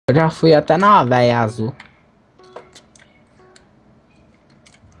Eu já fui até na véia azul.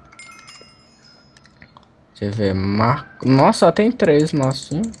 Deixa eu ver. Nossa, só tem três,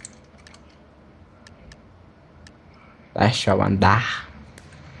 nossa. Deixa eu andar.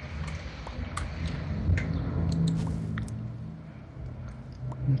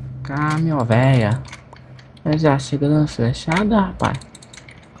 Cá, minha véia. Eu já chega dando flechada, rapaz.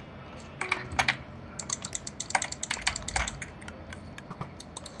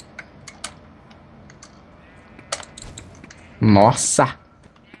 Nossa,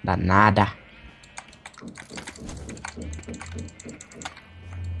 danada.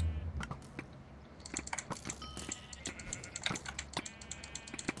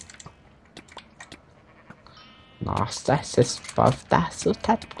 Nossa, esses povos tá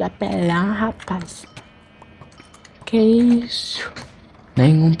assustados da pelão, rapaz. Que isso?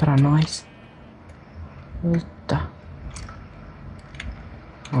 Nenhum pra nós. Eita.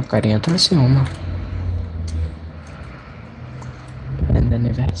 Uma carinha trouxe uma. Prenda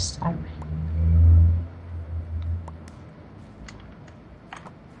aniversário.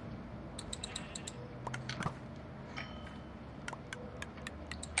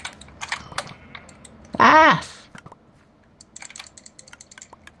 Ah!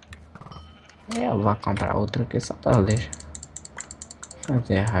 Eu vou comprar outro aqui só pra ler.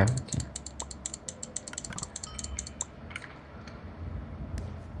 Fazer raiva aqui.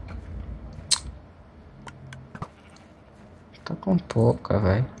 Tá com pouca,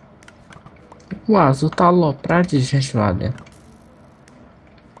 velho. O azul tá aloprado de gente lá dentro.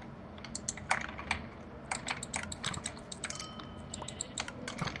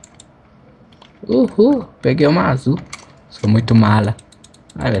 Uhul, peguei uma azul. Sou muito mala.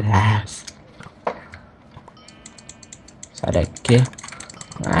 Ai, meu Deus. Sai daqui.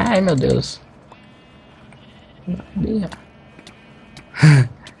 Ai, meu Deus.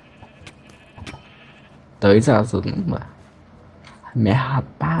 Dois azuis não dá. Me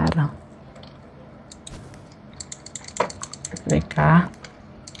arraparam. Vem cá.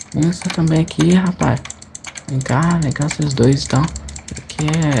 Vem você também aqui, rapaz. Vem cá, vocês dois então. Aqui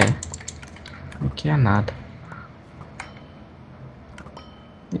é. Aqui é nada.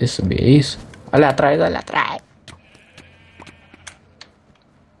 Deixa eu subir isso. Olha atrás, olha atrás.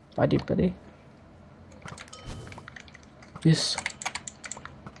 Pode ir, pode ir. Isso.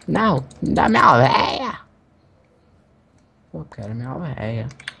 Não, me dá minha véia. Eu quero minha véia.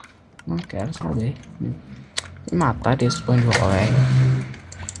 Não quero saber. Me matar esse pão de véia.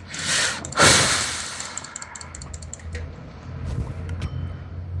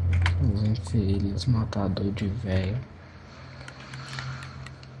 Os infeliz matador de véia.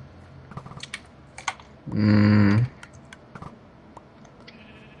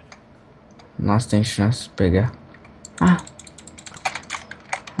 Nossa, tem chance de pegar. Ah.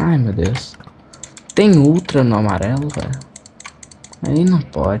 Ai, meu Deus. Tem ultra no amarelo, velho. Aí não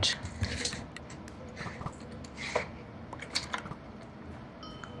pode.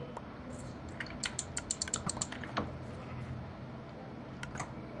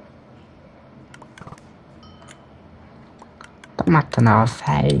 Tá matando a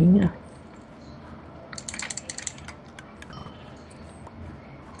velhinha.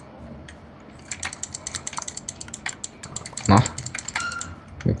 Nossa.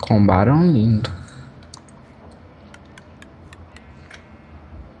 Me combaram lindo.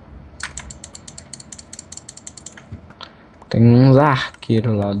 Tem uns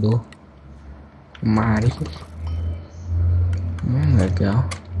arqueiros lá do Mario. Legal.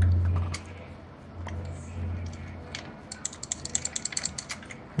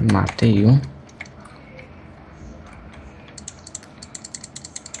 Matei um.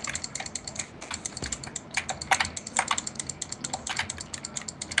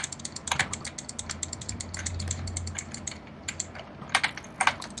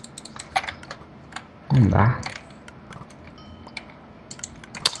 Não dá.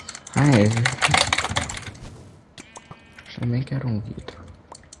 Ah, é. Também quero um vidro.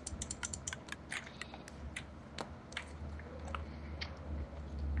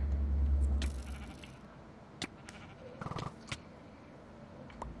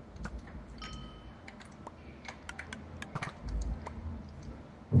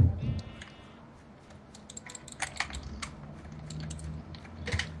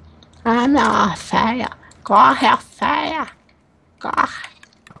 Ah, minha feia. Corre, a feia. Corre.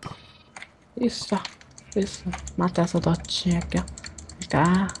 Isso. Isso. Mata essa dotinha aqui, ó. Vem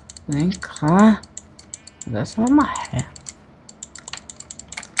cá. Vem cá. Dessa é uma ré.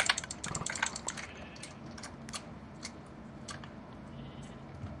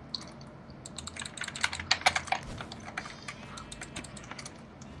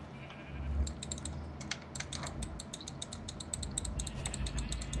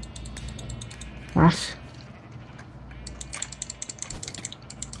 Aff.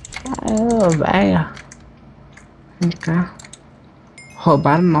 Ô, véia. Vem cá.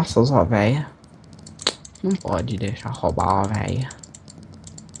 Roubaram nossas ovelhas. Não pode deixar roubar a ovelha.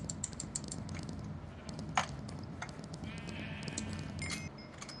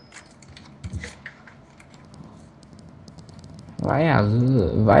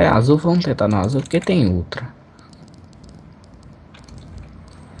 Vai azul, vamos tentar no azul, porque tem ultra.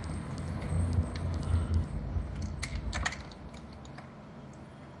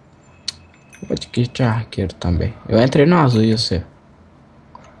 Vou de kit arqueiro também. Eu entrei no azul e você?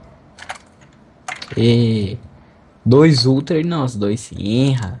 E dois ultra e nós dois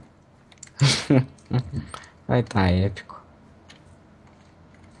sim. Vai tá épico.